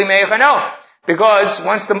Mavatel Kli Mehechano. Because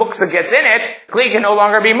once the muksa gets in it, kli can no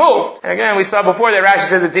longer be moved. And again, we saw before that Rashi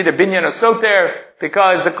said it's either binyan or soter,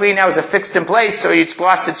 because the kli now is affixed in place, so it's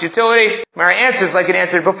lost its utility. Mara answers like it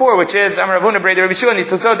answered before, which is, Amar Rav Huna Brei Rabbi Shua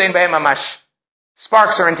nitzotzot ein behem mamash.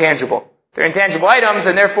 Sparks are intangible. They're intangible items,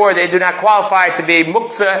 and therefore they do not qualify to be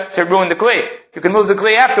muksa to ruin the kli. You can move the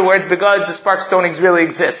kli afterwards because the sparks don't really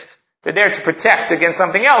exist. They're there to protect against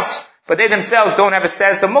something else, but they themselves don't have a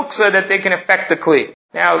status of muksa that they can affect the kli.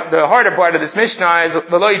 Now, the harder part of this Mishnah is, now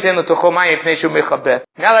that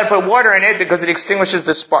I put water in it because it extinguishes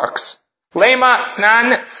the sparks. Lema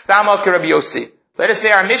Tnan Stama Rabbi Yossi. Let us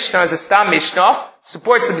say our Mishnah is a Stam Mishnah,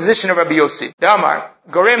 supports the position of Rabbi Yossi. Damar,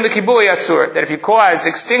 Gorem L'Kibui Asur, that if you cause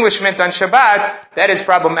extinguishment on Shabbat, that is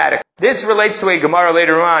problematic. This relates to a Gemara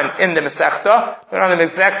later on in the Masechta. But on the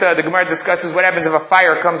Masechta, the Gemara discusses what happens if a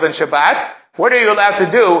fire comes on Shabbat. What are you allowed to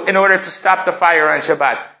do in order to stop the fire on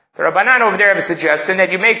Shabbat? The Rabbanan over there have a suggestion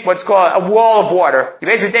that you make what's called a wall of water. You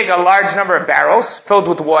basically take a large number of barrels filled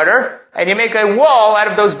with water, and you make a wall out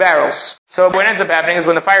of those barrels. So what ends up happening is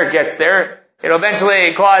when the fire gets there, it'll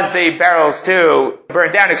eventually cause the barrels to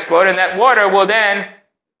burn down, explode, and that water will then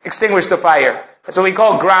extinguish the fire. That's what we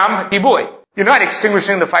call gram kibui. You're not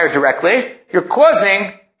extinguishing the fire directly. You're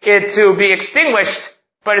causing it to be extinguished,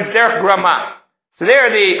 but it's derech grama. So there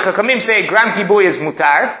the Chachamim say gram kibui is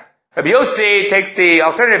mutar. Rabbi Yossi takes the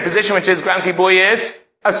alternative position, which is gram kibui is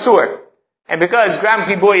asur. And because gram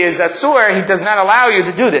kibui is asur, he does not allow you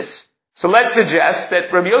to do this. So let's suggest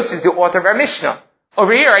that Rabbi Yossi is the author of our Mishnah.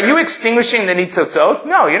 Over here, are you extinguishing the nitzotzot?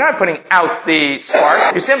 No, you're not putting out the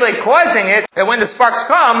sparks. You're simply causing it that when the sparks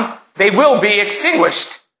come, they will be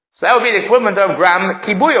extinguished. So that would be the equivalent of gram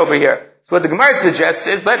kibui over here. So what the Gemara suggests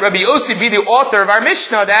is let Rabbi Yossi be the author of our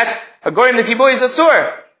Mishnah that according to kibui is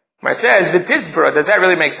asur. Gemara says, v'tisbra, does that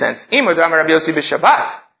really make sense? Imur d'amar Rabbi Yossi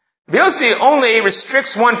b'Shabbat. Rabbi Yossi only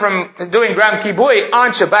restricts one from doing gram kibui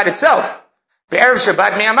on Shabbat itself. Be'erev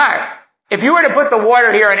Shabbat mi'amar. If you were to put the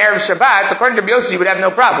water here on Erev Shabbat, according to Rabbi Yossi, you would have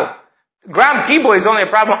no problem. Gram kibui is only a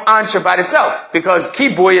problem on Shabbat itself, because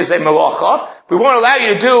kibui is a melacha. We won't allow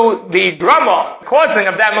you to do the grama, causing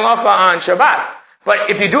of that melacha on Shabbat.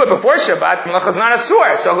 But if you do it before Shabbat, melacha is not a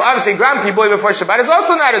sur. So obviously gram kibui before Shabbat is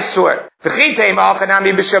also not a sur. So what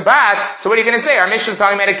are you going to say? Our Mishnah is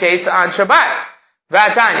talking about a case on Shabbat.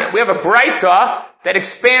 V'atanya. We have a Braita that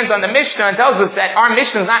expands on the Mishnah and tells us that our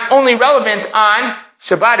Mishnah is not only relevant on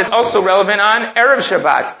Shabbat, it's also relevant on Erev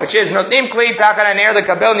Shabbat, which is Notnim Kli Tachan Haner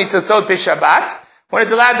Lekabel Nitzotzot B'Shabbat. When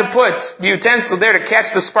it's allowed to put the utensil there to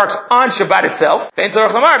catch the sparks on Shabbat itself.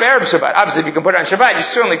 Obviously, if you can put it on Shabbat, you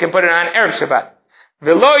certainly can put it on Erev Shabbat.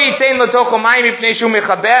 V'lo yitein l'tocho mayim mipnei shu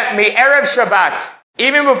mechabeh mi-Erev Shabbat.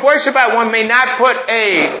 Even before Shabbat, one may not put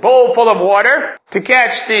a bowl full of water to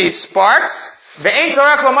catch the sparks. Ve'ein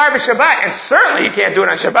tzorach lomar b'Shabbat. And certainly you can't do it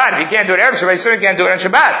on Shabbat. If you can't do it Erev Shabbat, you certainly can't do it on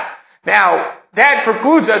Shabbat. Now, that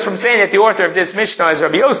precludes us from saying that the author of this Mishnah is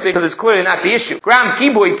Rabbi Yossi, because it's clearly not the issue. Gram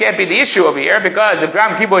kibui can't be the issue over here, because if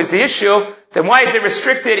gram kibui is the issue, then why is it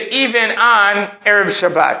restricted even on Erev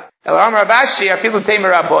Shabbat? Elam Rabashi, afilu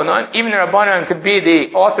teimer Rabbanon, even the Rabbanon could be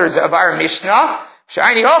the authors of our Mishnah.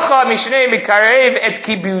 Sha'ani hocha mishnei mikarev et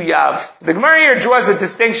kibuyav. The Gemara here draws a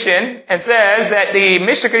distinction and says that the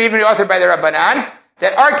Mishnah could even be authored by the Rabbanan,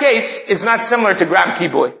 that our case is not similar to gram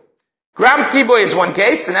kibui. Gram kibui is one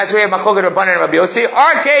case, and that's where we have Machlokes Rabbanan and Rabbi Yossi.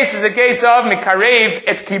 Our case is a case of mikarev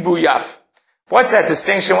et kibuyav. What's that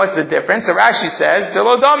distinction? What's the difference? So Rashi says, the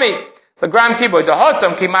lodami, the gram kibui, the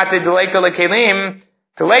hotam kimate deleka lekelim,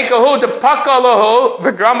 delekahu depaka lahu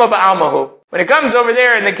v'grama ba'almahu. When it comes over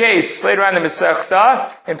there in the case, later on in the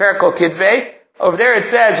Masechta, in Perikol Kitvei, over there it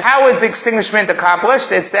says, how is the extinguishment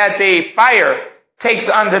accomplished? It's that the fire takes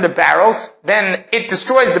under the barrels, then it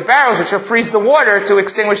destroys the barrels, which will freeze the water to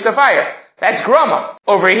extinguish the fire. That's grama.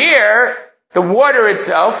 Over here, the water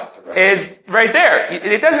itself is right there.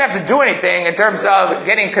 It doesn't have to do anything in terms of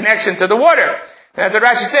getting connection to the water. And that's what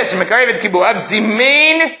Rashi says,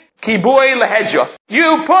 zimein kibui lehedja.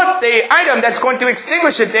 You put the item that's going to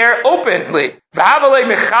extinguish it there openly.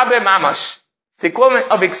 It's the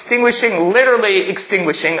equivalent of extinguishing, literally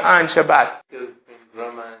extinguishing on Shabbat.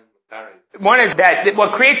 One is that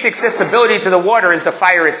what creates accessibility to the water is the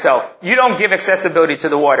fire itself. You don't give accessibility to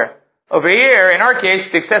the water. Over here, in our case,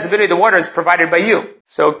 the accessibility to the water is provided by you.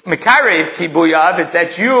 So, mikarev kibuyav is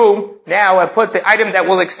that you now have put the item that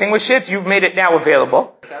will extinguish it, you've made it now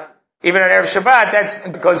available. Even on Erev Shabbat, that's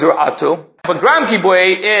because you're atu. But gram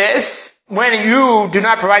kibui is when you do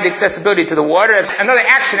not provide the accessibility to the water. Another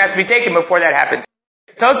action has to be taken before that happens.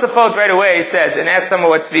 Tosafot right away says, and as some of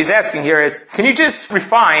what Tzvi is asking here is, can you just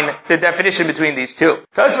refine the definition between these two?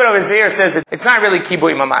 Tosafot over here says it's not really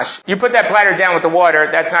kibui mamash. You put that platter down with the water,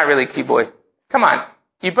 that's not really kibui. Come on.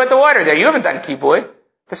 You put the water there, you haven't done kibui.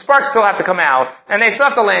 The sparks still have to come out, and they still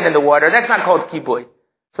have to land in the water. That's not called kibui.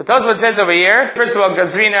 So Tosafot says over here, first of all,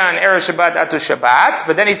 Gazrina and Erev Shabbat atu Shabbat,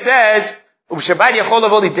 but then he says, Shabbat yachol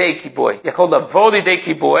lavoli dei kibui. Yachol lavoli dei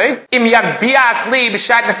kibui. Im yagbiya kli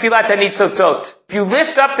b'shat nefilat hanitzotzot. If you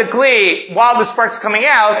lift up the kli while the spark's coming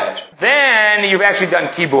out, then you've actually done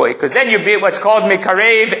kibui. Because then you'd be what's called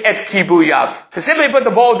mikarev et kibuyav. To simply put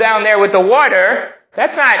the bowl down there with the water,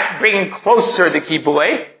 That's not bringing closer the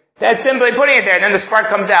kibui. That's simply putting it there, and then the spark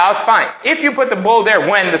comes out, fine. If you put the bowl there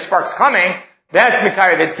when the spark's coming, that's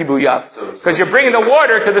mikarev kibuyav. Because you're bringing the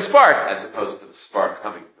water to the spark. As opposed to the spark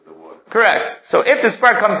coming to the water. Correct. So if the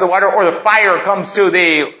spark comes to the water, or the fire comes to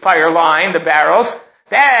the fire line, the barrels,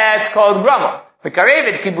 that's called grama.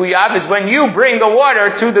 Mikarev kibuyav is when you bring the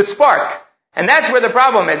water to the spark. And that's where the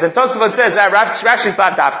problem is. And Tosafot says that Rashi's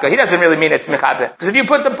not dafka. He doesn't really mean it's mechabe. Because if you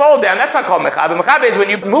put the bowl down, that's not called mechabe. Mechabe is when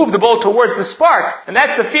you move the bowl towards the spark. And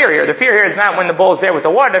that's the fear here. The fear here is not when the bowl is there with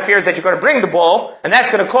the water. The fear is that you're going to bring the bowl, and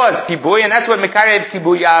that's going to cause kibui, and that's what mekarev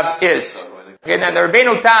kibuyav is. Okay, now the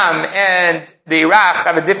Rabbeinu Tam and the Rach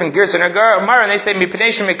have a different gears in their Gemara, and they say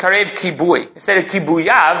mipnei mekarev kibui. Instead of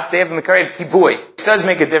kibuyav, they have mekarev kibui. Which does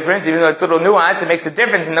make a difference, even though it's a little nuance, it makes a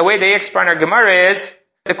difference. And the way they explain our Gemara is,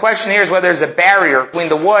 the question here is whether there's a barrier between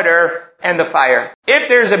the water and the fire. If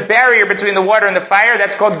there's a barrier between the water and the fire,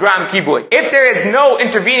 that's called gram kibui. If there is no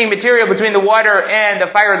intervening material between the water and the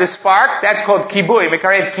fire or the spark, that's called kibui,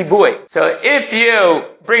 mekarev kibui. So if you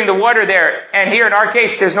bring the water there, and here in our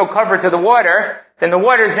case there's no cover to the water, then the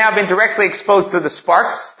water has now been directly exposed to the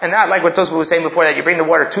sparks, and not like what Tosfot was saying before, that you bring the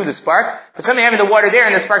water to the spark, but something having the water there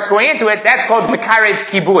and the sparks going into it, that's called mekarev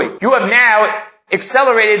kibui. You have now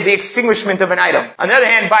accelerated the extinguishment of an item. On the other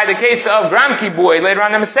hand, by the case of gram kibui, later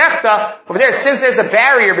on in the Masechta, over there, since there's a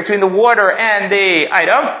barrier between the water and the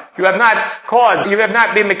item, you have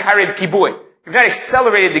not been mekarev kibui. You've not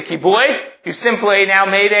accelerated the kibui, you've simply now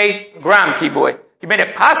made a gram kibui. You made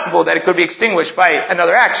it possible that it could be extinguished by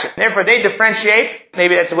another action. Therefore, they differentiate,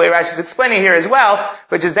 maybe that's the way Rashi is explaining here as well,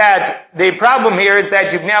 which is that the problem here is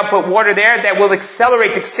that you've now put water there that will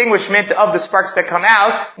accelerate the extinguishment of the sparks that come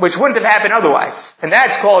out, which wouldn't have happened otherwise. And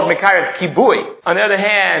that's called mekarev kibui. On the other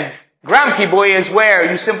hand, gram kibui is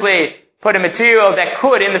where you simply put a material that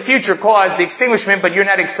could in the future cause the extinguishment, but you're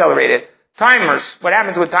not accelerated. Timers. What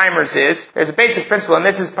happens with timers is, there's a basic principle, and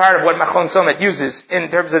this is part of what Machon Somet uses in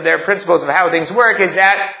terms of their principles of how things work, is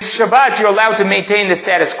that Shabbat you're allowed to maintain the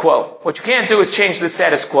status quo. What you can't do is change the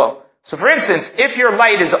status quo. So for instance, if your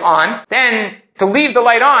light is on, then to leave the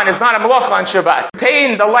light on is not a malacha on Shabbat.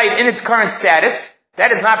 Maintain the light in its current status,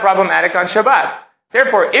 that is not problematic on Shabbat.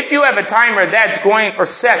 Therefore, if you have a timer that's going or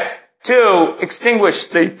set to extinguish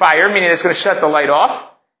the fire, meaning it's going to shut the light off,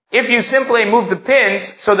 if you simply move the pins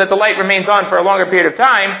so that the light remains on for a longer period of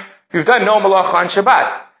time, you've done no malacha on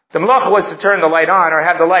Shabbat. The malacha was to turn the light on or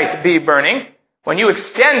have the light be burning. When you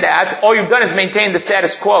extend that, all you've done is maintain the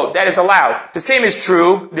status quo. That is allowed. The same is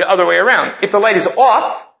true the other way around. If the light is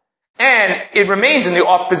off and it remains in the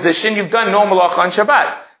off position, you've done no malacha on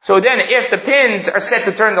Shabbat. So then if the pins are set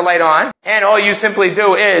to turn the light on, and all you simply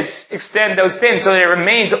do is extend those pins so that it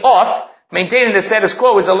remains off, maintaining the status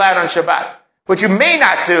quo is allowed on Shabbat. What you may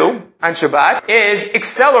not do on Shabbat is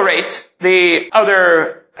accelerate the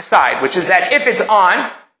other side, which is that if it's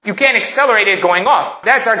on, you can't accelerate it going off.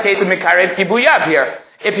 That's our case of mekarev kibuyav here.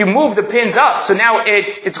 If you move the pins up, so now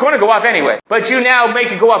it's going to go off anyway, but you now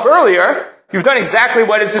make it go off earlier, you've done exactly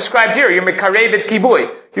what is described here. You're mekarev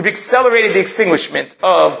kibui. You've accelerated the extinguishment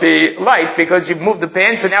of the light because you've moved the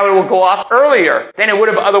pin, so now it will go off earlier than it would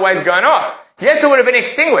have otherwise gone off. Yes, it would have been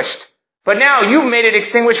extinguished, but now you've made it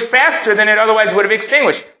extinguish faster than it otherwise would have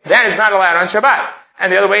extinguished. That is not allowed on Shabbat.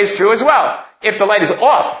 And the other way is true as well. If the light is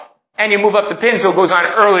off, and you move up the pin so it goes on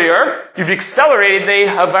earlier, you've accelerated the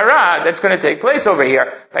havara that's going to take place over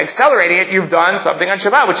here. By accelerating it, you've done something on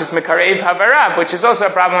Shabbat, which is mekarev havara, which is also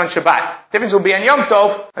a problem on Shabbat. Difference will be on Yom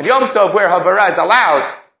Tov. On Yom Tov, where havara is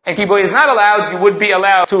allowed, and kibui is not allowed, you would be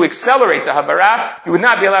allowed to accelerate the havara. You would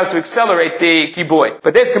not be allowed to accelerate the kibui.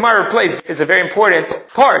 But this Gemara plays is a very important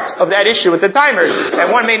part of that issue with the timers,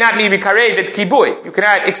 that one may not be mekarev et kibui. You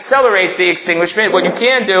cannot accelerate the extinguishment. What you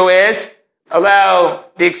can do is allow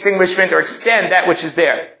the extinguishment or extend that which is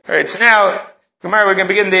there. Alright, so now, Gemara, we're going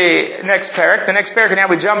to begin the next parak. The next parak, now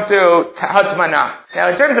we jump to hatmana. Now,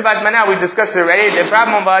 in terms of hatmana, we've discussed it already. The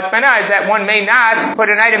problem about hatmana is that one may not put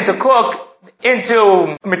an item to cook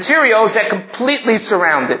into materials that completely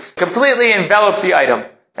surround it, completely envelop the item.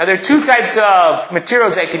 Now, there are two types of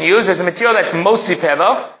materials that you can use. There's a material that's mosif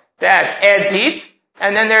hevel, that adds heat.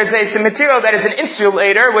 And then there's a material that is an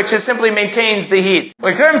insulator, which is simply maintains the heat.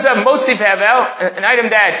 In terms of mosif hevel, an item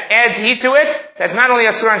that adds heat to it, that's not only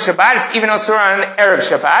asur on Shabbat, it's even asur on Erev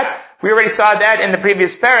Shabbat. We already saw that in the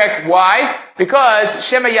previous parak. Why? Because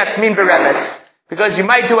shema yatmin beremetz. Because you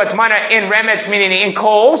might do atmana in remetz, meaning in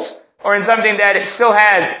coals, or in something that it still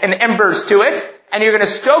has an embers to it, and you're going to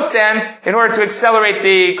stoke them in order to accelerate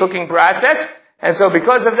the cooking process. And so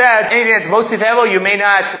because of that, anything that's mosif hevel, you may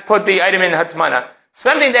not put the item in hatmana.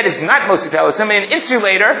 Something that is not mosif hevel, something an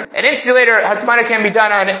insulator hatmana can be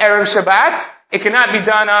done on Erev Shabbat, it cannot be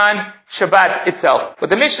done on Shabbat itself. What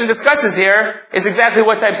the Mishnah discusses here is exactly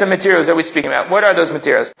what types of materials are we speaking about. What are those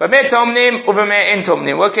materials? What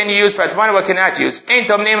can you use for Hatmana, what cannot use?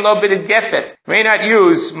 May not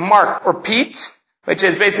use mark or peat, which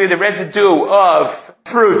is basically the residue of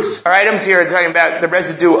fruits. Our items here are talking about the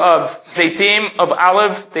residue of zaitim, of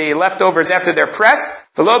olive, the leftovers after they're pressed.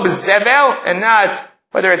 V'lo b'zevel, and not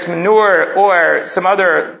whether it's manure or some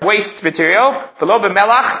other waste material. V'lo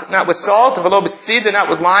b'melach, not with salt. V'lo b'sid, and not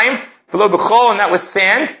with lime. V'lo b'chol, and not with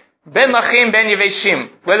sand. Ben lachim, ben yeveshim,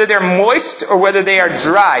 whether they're moist or whether they are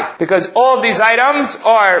dry. Because all of these items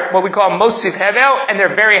are what we call mosif hevel, and they're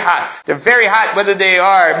very hot. They're very hot whether they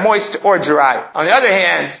are moist or dry. On the other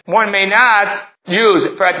hand, one may not use,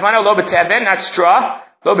 for atmana, lo b'teven, not straw,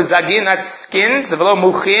 lo b'zagin, not skins, lo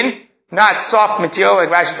muchin, not soft material, like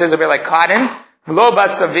Rashi says over here, like cotton, lo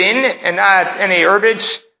b'savin, and not any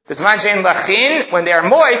herbage, b'zman shein lachin, when they are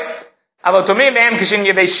moist, avotomim behem kishim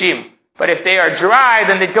yeveshim. But if they are dry,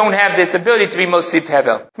 then they don't have this ability to be mosif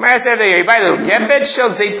hevel.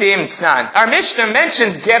 Our Mishnah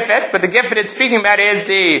mentions gefet, but the gefet it's speaking about is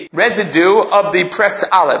the residue of the pressed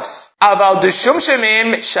olives. If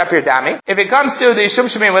it comes to the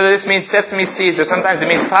shumshamim, whether this means sesame seeds or sometimes it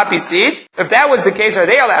means poppy seeds, if that was the case, are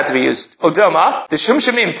they allowed to be used? Odoma, the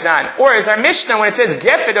shumshamim tnan. Or is our Mishnah, when it says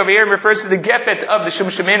gefet over here, it refers to the gefet of the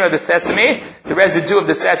shumshamim or the sesame, the residue of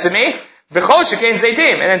the sesame. V'chol shekain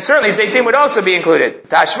zaitim, and then certainly zaitim would also be included.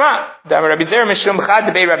 Tashma, Damar Rabbi Zera Mishum Chad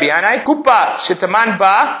Debei Rabbi Yanai, Kupa shetaman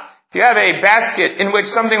ba. If you have a basket in which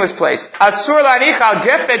something was placed, asur la'anich al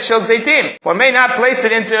gefet shel zaitim. One may not place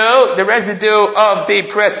it into the residue of the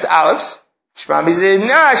pressed olives. Shema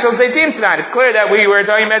bizina shel zaitim tonight. It's clear that we were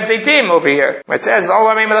talking about zaitim over here. It says, I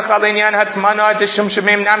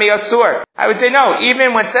would say no.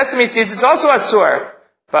 Even when sesame seeds, it's also asur.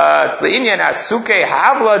 But le'inyan asuke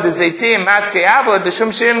havla de zaitim maske havla de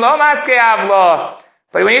shumshim lo maske havla.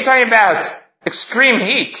 But when you're talking about extreme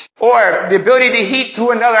heat or the ability to heat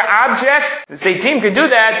through another object, the zaitim can do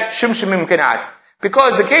that, shumshimim cannot.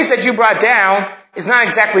 Because the case that you brought down is not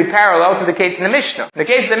exactly parallel to the case in the Mishnah. In the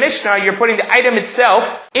case of the Mishnah, you're putting the item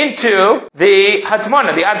itself into the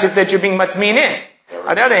hatmana, the object that you're being matmin in.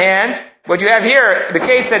 On the other hand, what you have here, the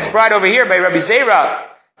case that's brought over here by Rabbi Zera,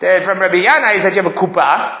 from Rabbi Yana, is that you have a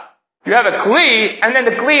kupa, you have a kli, and then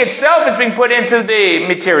the kli itself is being put into the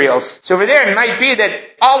materials. So over there, it might be that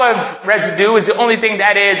olive residue is the only thing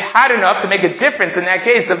that is hot enough to make a difference in that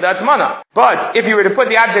case of the atmana. But if you were to put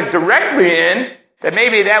the object directly in, then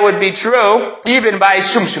maybe that would be true even by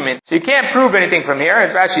shumshumin. So you can't prove anything from here,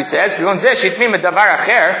 as Rashi says.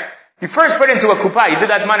 You first put it into a kupa, you did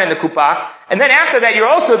atmana in the kupa, and then after that you're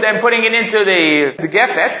also then putting it into the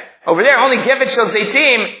gefet. Over there, only gefet shel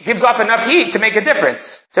zaitim gives off enough heat to make a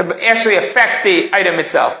difference, to actually affect the item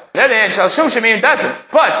itself. On the other hand, shel shumshamim doesn't.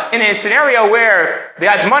 But in a scenario where the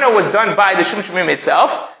atmana was done by the shumshamim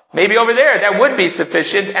itself, maybe over there that would be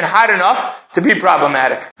sufficient and hot enough to be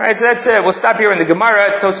problematic. Alright, so that's it. We'll stop here in the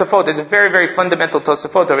Gemara. Tosafot. There's a very, very fundamental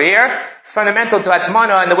Tosafot over here. It's fundamental to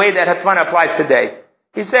atmana and the way that atmana applies today.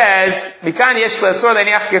 He says, "Mikan yesh le'asor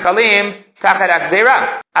le'niach kechalim tachat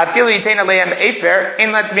akdera. Afilu yitain alehem efer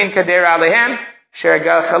ein latvin kadera alehem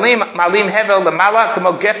sheregal chalim malim hevel lemala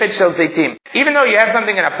kamo gefet shel zaitim." Even though you have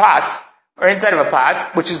something in a pot or inside of a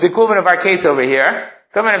pot, which is the equivalent of our case over here,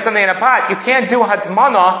 equivalent of something in a pot, you can't do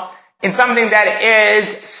hatmana in something that is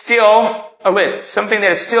still lit, something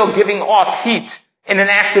that is still giving off heat in an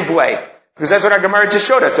active way. Because that's what our Gemara just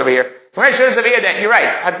showed us over here. Gemara showed us over here that you're right,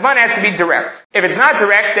 hatmana has to be direct. If it's not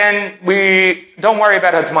direct, then we don't worry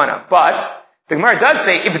about hatmana. But the Gemara does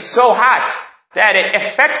say if it's so hot that it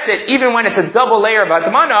affects it even when it's a double layer of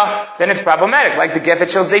hatmana, then it's problematic, like the gefet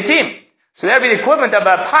shel zaitim. So that would be the equivalent of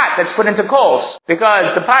a pot that's put into coals.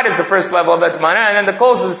 Because the pot is the first level of hatmana, and then the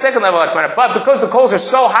coals is the second level of hatmana. But because the coals are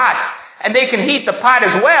so hot, and they can heat the pot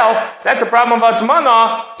as well, that's a problem of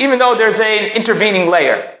hatmana, even though there's an intervening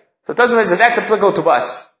layer. So Tosafot says that's applicable to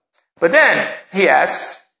us. But then, he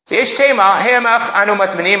asks, how do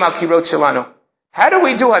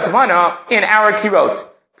we do hatmana in our kirot?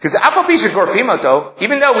 Because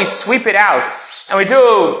even though we sweep it out, and we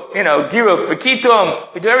do, giruf,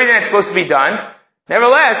 fikitum, we do everything that's supposed to be done,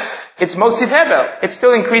 nevertheless, it's mosif hevel. It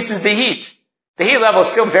still increases the heat. The heat level is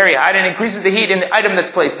still very high, and increases the heat in the item that's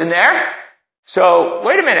placed in there. So,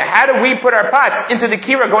 wait a minute, how do we put our pots into the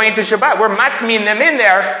kira going into Shabbat? We're matmin them in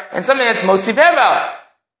there, and something that's mosif hevel.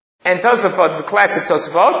 And Tosafot is a classic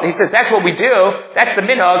Tosafot. He says that's what we do. That's the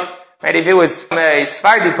minhag. Right? If it was a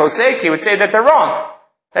Sfardi posek, he would say that they're wrong.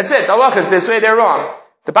 That's it. The halach is this way, they're wrong.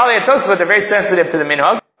 The Balei Tosafot, they're very sensitive to the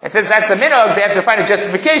minhag. And since that's the minhag, they have to find a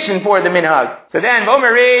justification for the minhag. So then,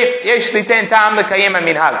 Vomeri, yesh liten tam lekayim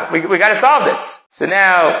minhag. We got to solve this. So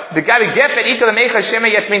now, the gabi gefet ika lemecha shema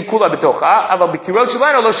yatmin kula betocha, aval bikirot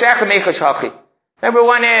shelano lo sheach lemecha shachi. Number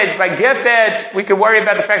one is, by gefet, we can worry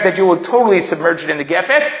about the fact that you will totally submerge it in the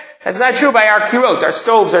gefet. That's not true by our kirot, our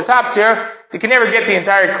stoves, our tops here. You can never get the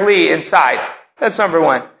entire kli inside. That's number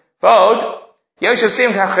one. Vod, some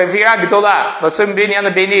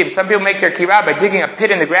people make their kira by digging a pit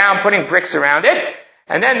in the ground, putting bricks around it,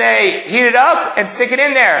 and then they heat it up and stick it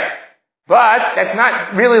in there. But that's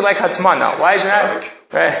not really like hatmana. Why is it not?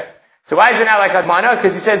 Right. So why is it not like hatmana?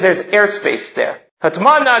 Because he says there's airspace there.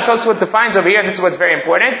 Hatmana, Tosfot defines over here, and this is what's very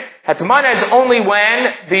important. Hatmana is only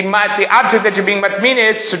when the object that you're being matmin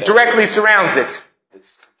is directly surrounds it.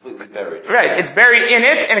 It's completely buried. Right. It's buried in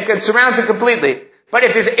it, and it surrounds it completely. But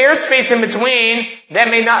if there's airspace in between, that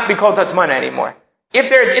may not be called hatmana anymore. If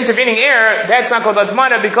there's intervening air, that's not called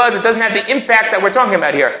hatmana because it doesn't have the impact that we're talking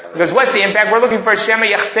about here. Because what's the impact? We're looking for shema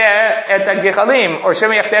yachteh et ha-gechalim, or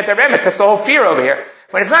shema yachteh et ha-remetz. That's the whole fear over here.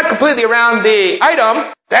 When it's not completely around the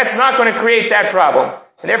item, that's not going to create that problem.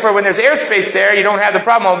 And therefore, when there's airspace there, you don't have the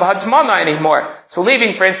problem of hatmana anymore. So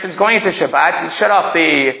leaving, for instance, going into Shabbat, you shut off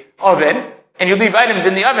the oven, and you leave items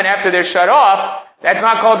in the oven after they're shut off. That's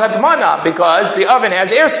not called hatmana because the oven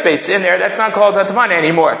has airspace in there. That's not called hatmana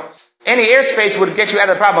anymore. Any airspace would get you out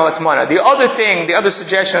of the problem of hatmana. The other thing, the other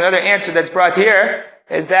suggestion, another answer that's brought here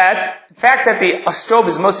is that the fact that the stove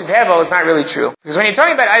is mostly hevel is not really true. Because when you're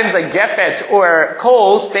talking about items like gefet or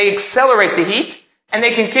coals, they accelerate the heat and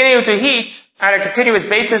they continue to heat on a continuous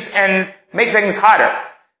basis and make things hotter.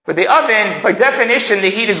 But the oven, by definition, the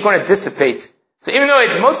heat is going to dissipate. So even though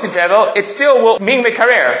it's mostly hevel, it still will mean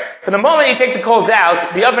mekarer. From the moment you take the coals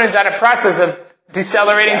out, the oven is on a process of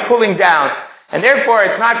decelerating, cooling down. And therefore,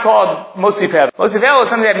 it's not called mostly hevel. Mostly hevel is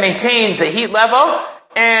something that maintains a heat level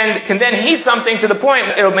and can then heat something to the point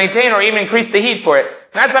it'll maintain or even increase the heat for it.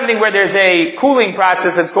 Not something where there's a cooling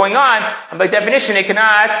process that's going on, and by definition, it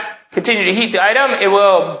cannot continue to heat the item. It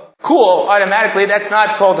will cool automatically. That's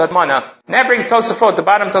not called hatmana. And that brings Tosafot, the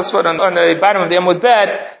bottom Tosafot on the bottom of the Amud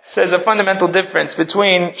Bet, says a fundamental difference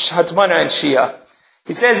between hatmana and shia.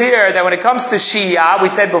 He says here that when it comes to shia, we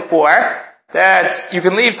said before that you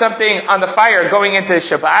can leave something on the fire going into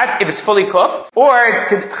Shabbat if it's fully cooked, or it's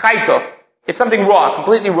chayto. It's something raw,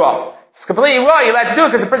 completely raw. It's completely raw, you're allowed to do it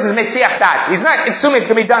because the person is mesiach dat. He's not assuming it's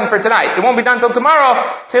going to be done for tonight. It won't be done till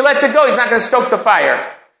tomorrow, so he lets it go. He's not going to stoke the fire.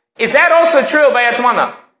 Is that also true by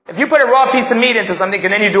hatmana? If you put a raw piece of meat into something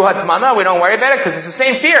and then you do hatmana, we don't worry about it because it's the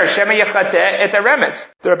same fear. Shema yachateh et ha-remetz.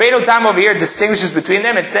 The Rabbeinu Tam over here distinguishes between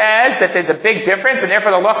them. It says that there's a big difference and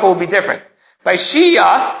therefore the halacha will be different. By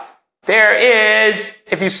shia, there is,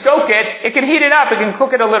 if you stoke it, it can heat it up, it can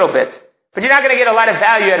cook it a little bit. But you're not going to get a lot of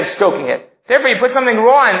value out of stoking it. Therefore, you put something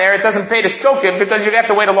raw in there, it doesn't pay to stoke it because you have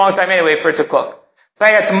to wait a long time anyway for it to cook.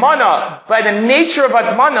 By hatmana, by the nature of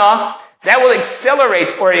hatmana, that will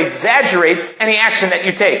accelerate or it exaggerates any action that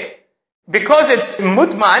you take. Because it's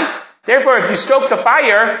mutman, therefore if you stoke the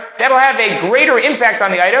fire, that'll have a greater impact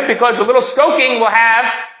on the item because the little stoking will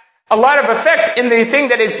have a lot of effect in the thing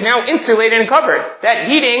that is now insulated and covered. That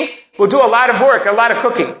heating will do a lot of work, a lot of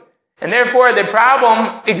cooking. And therefore the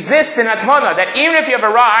problem exists in hatmana, that even if you have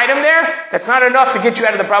a raw item there, that's not enough to get you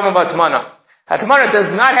out of the problem of hatmana. Hatmana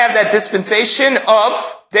does not have that dispensation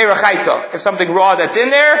of derachaito. If something raw that's in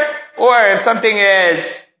there, or if something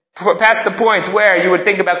is past the point where you would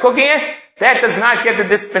think about cooking it, that does not get the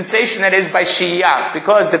dispensation that is by shiyah,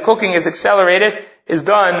 because the cooking is accelerated, is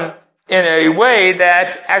done in a way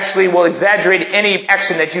that actually will exaggerate any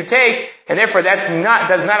action that you take, and therefore does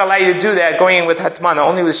not allow you to do that going in with hatmana.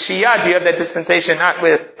 Only with shiyah do you have that dispensation, not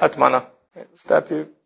with hatmana. Stop here.